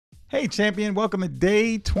Hey champion, welcome to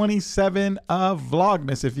day 27 of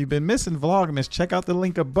Vlogmas. If you've been missing Vlogmas, check out the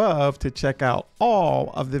link above to check out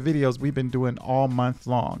all of the videos we've been doing all month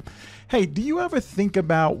long. Hey, do you ever think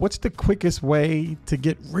about what's the quickest way to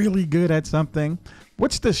get really good at something?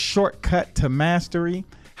 What's the shortcut to mastery?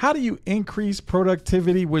 How do you increase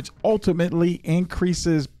productivity, which ultimately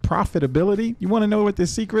increases profitability? You want to know what the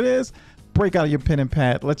secret is? Break out your pen and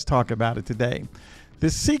pad. Let's talk about it today. The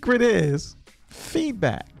secret is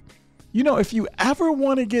feedback. You know, if you ever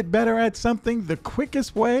want to get better at something, the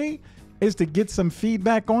quickest way is to get some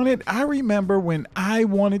feedback on it. I remember when I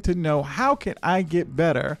wanted to know how can I get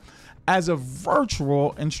better as a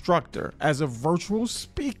virtual instructor, as a virtual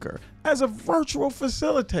speaker, as a virtual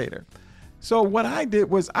facilitator. So what I did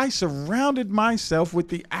was I surrounded myself with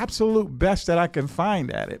the absolute best that I can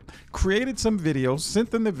find at it, created some videos,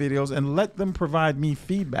 sent them the videos, and let them provide me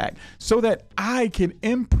feedback so that I can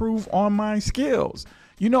improve on my skills.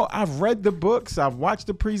 You know, I've read the books, I've watched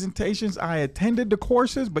the presentations, I attended the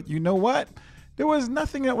courses, but you know what? There was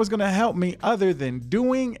nothing that was going to help me other than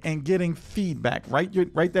doing and getting feedback. Write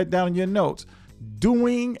that down in your notes.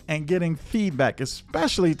 Doing and getting feedback,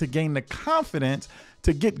 especially to gain the confidence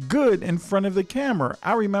to get good in front of the camera.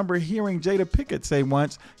 I remember hearing Jada Pinkett say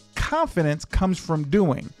once, confidence comes from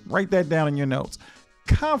doing. Write that down in your notes.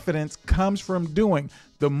 Confidence comes from doing.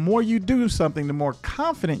 The more you do something, the more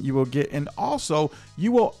confident you will get, and also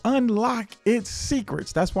you will unlock its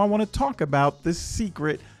secrets. That's why I want to talk about the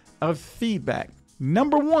secret of feedback.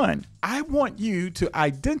 Number one, I want you to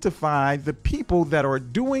identify the people that are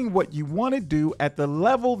doing what you want to do at the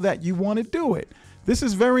level that you want to do it. This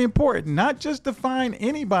is very important, not just to find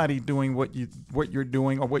anybody doing what you're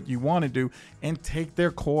doing or what you want to do and take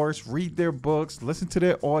their course, read their books, listen to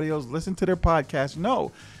their audios, listen to their podcasts.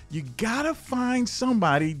 No, you gotta find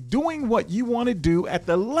somebody doing what you want to do at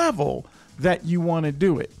the level that you want to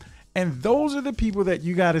do it. And those are the people that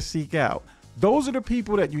you got to seek out. Those are the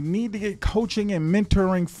people that you need to get coaching and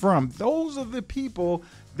mentoring from. Those are the people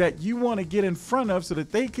that you want to get in front of so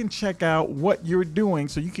that they can check out what you're doing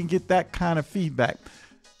so you can get that kind of feedback.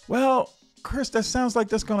 Well, Chris, that sounds like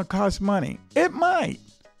that's going to cost money. It might.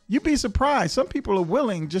 You'd be surprised. Some people are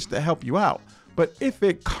willing just to help you out. But if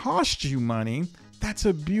it costs you money, that's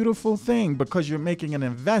a beautiful thing because you're making an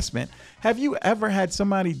investment. Have you ever had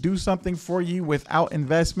somebody do something for you without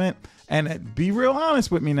investment? And be real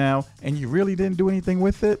honest with me now, and you really didn't do anything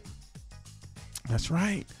with it? That's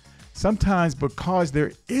right. Sometimes because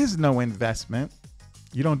there is no investment,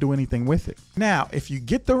 you don't do anything with it. Now, if you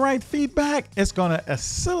get the right feedback, it's going to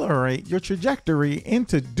accelerate your trajectory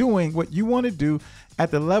into doing what you want to do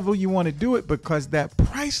at the level you want to do it, because that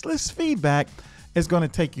priceless feedback is going to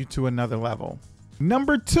take you to another level.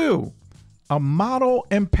 Number two, a model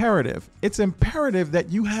imperative. It's imperative that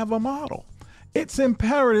you have a model. It's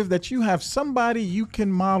imperative that you have somebody you can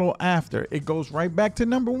model after. It goes right back to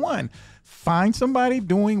number one. Find somebody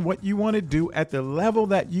doing what you want to do at the level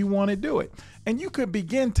that you want to do it. And you could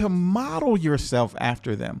begin to model yourself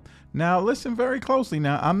after them. Now, listen very closely.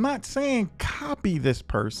 Now, I'm not saying copy this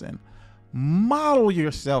person. Model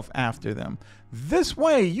yourself after them. This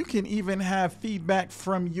way, you can even have feedback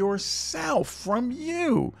from yourself, from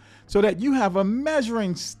you, so that you have a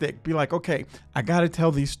measuring stick. Be like, okay, I got to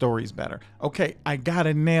tell these stories better. Okay, I got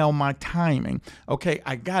to nail my timing. Okay,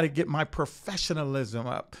 I got to get my professionalism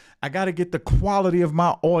up. I got to get the quality of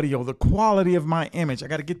my audio, the quality of my image. I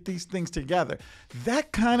got to get these things together.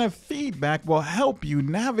 That kind of feedback will help you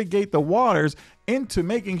navigate the waters into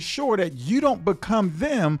making sure that you don't become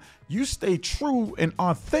them. You stay true and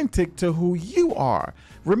authentic to who you are.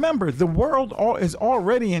 Remember, the world is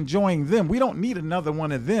already enjoying them. We don't need another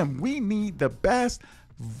one of them. We need the best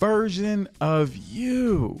version of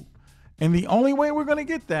you. And the only way we're going to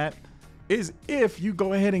get that is if you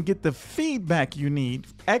go ahead and get the feedback you need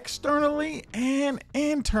externally and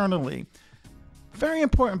internally. Very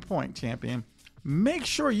important point, champion. Make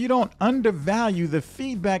sure you don't undervalue the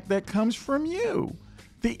feedback that comes from you,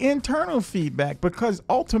 the internal feedback, because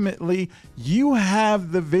ultimately you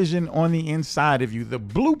have the vision on the inside of you. The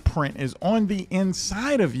blueprint is on the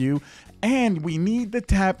inside of you, and we need to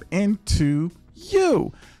tap into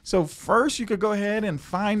you. So first, you could go ahead and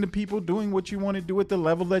find the people doing what you want to do at the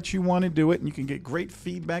level that you want to do it, and you can get great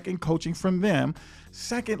feedback and coaching from them.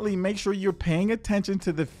 Secondly, make sure you're paying attention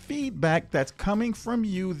to the feedback that's coming from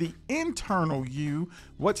you, the internal you.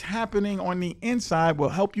 What's happening on the inside will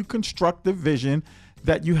help you construct the vision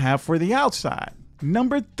that you have for the outside.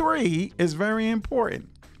 Number three is very important.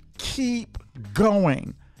 Keep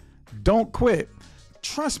going. Don't quit.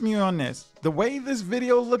 trust me on this. The way this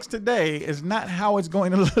video looks today is not how it's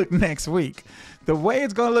going to look next week. The way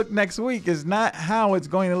it's going to look next week is not how it's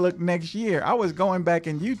going to look next year. I was going back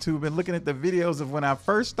in YouTube and looking at the videos of when I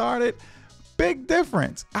first started. Big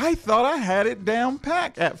difference. I thought I had it down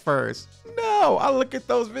pat at first. No, I look at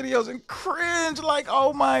those videos and cringe like,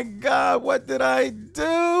 oh my God, what did I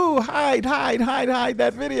do? Hide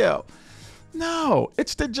that video. No,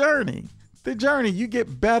 it's the journey. The journey. You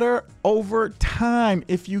get better over time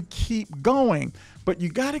if you keep going, but you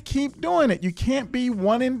got to keep doing it. You can't be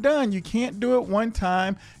one and done. You can't do it one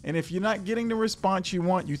time, and if you're not getting the response you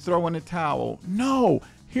want, you throw in the towel. No,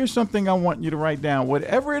 here's something I want you to write down.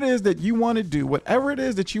 Whatever it is that you want to do, whatever it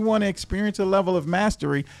is that you want to experience a level of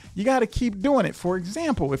mastery, you got to keep doing it. For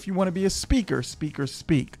example, if you want to be a speaker,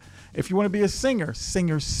 speak. If you want to be a singer,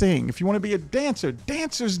 sing. If you want to be a dancer,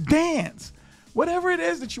 dancers dance. Whatever it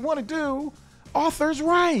is that you want to do, authors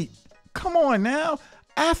write. Come on now.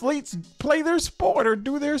 Athletes play their sport or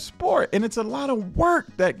do their sport, and it's a lot of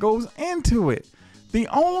work that goes into it. The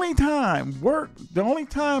only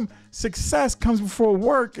time success comes before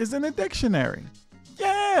work is in a dictionary.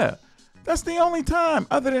 Yeah, that's the only time.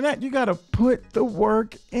 Other than that, you got to put the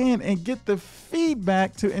work in and get the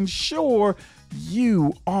feedback to ensure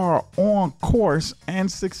you are on course and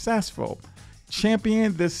successful.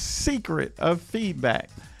 Champion the secret of feedback,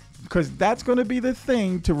 because that's going to be the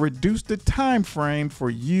thing to reduce the time frame for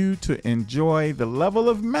you to enjoy the level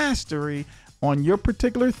of mastery on your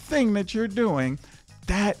particular thing that you're doing.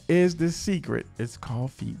 That is the secret. It's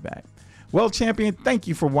called feedback. Well, champion, thank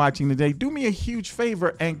you for watching today. Do me a huge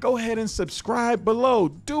favor and go ahead and subscribe below.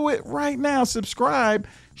 Do it right now. Subscribe.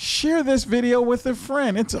 Share this video with a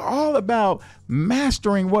friend. It's all about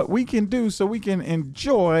mastering what we can do so we can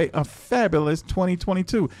enjoy a fabulous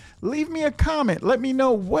 2022. Leave me a comment. Let me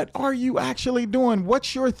know, what are you actually doing?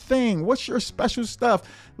 What's your thing? What's your special stuff?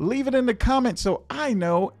 Leave it in the comments so I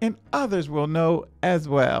know and others will know as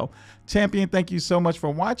well. Champion, thank you so much for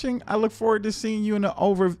watching. I look forward to seeing you in the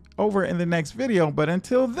over in the next video. But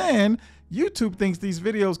until then, YouTube thinks these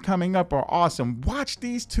videos coming up are awesome. Watch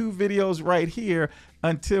these 2 videos right here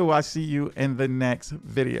until I see you in the next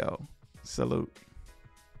video. Salute.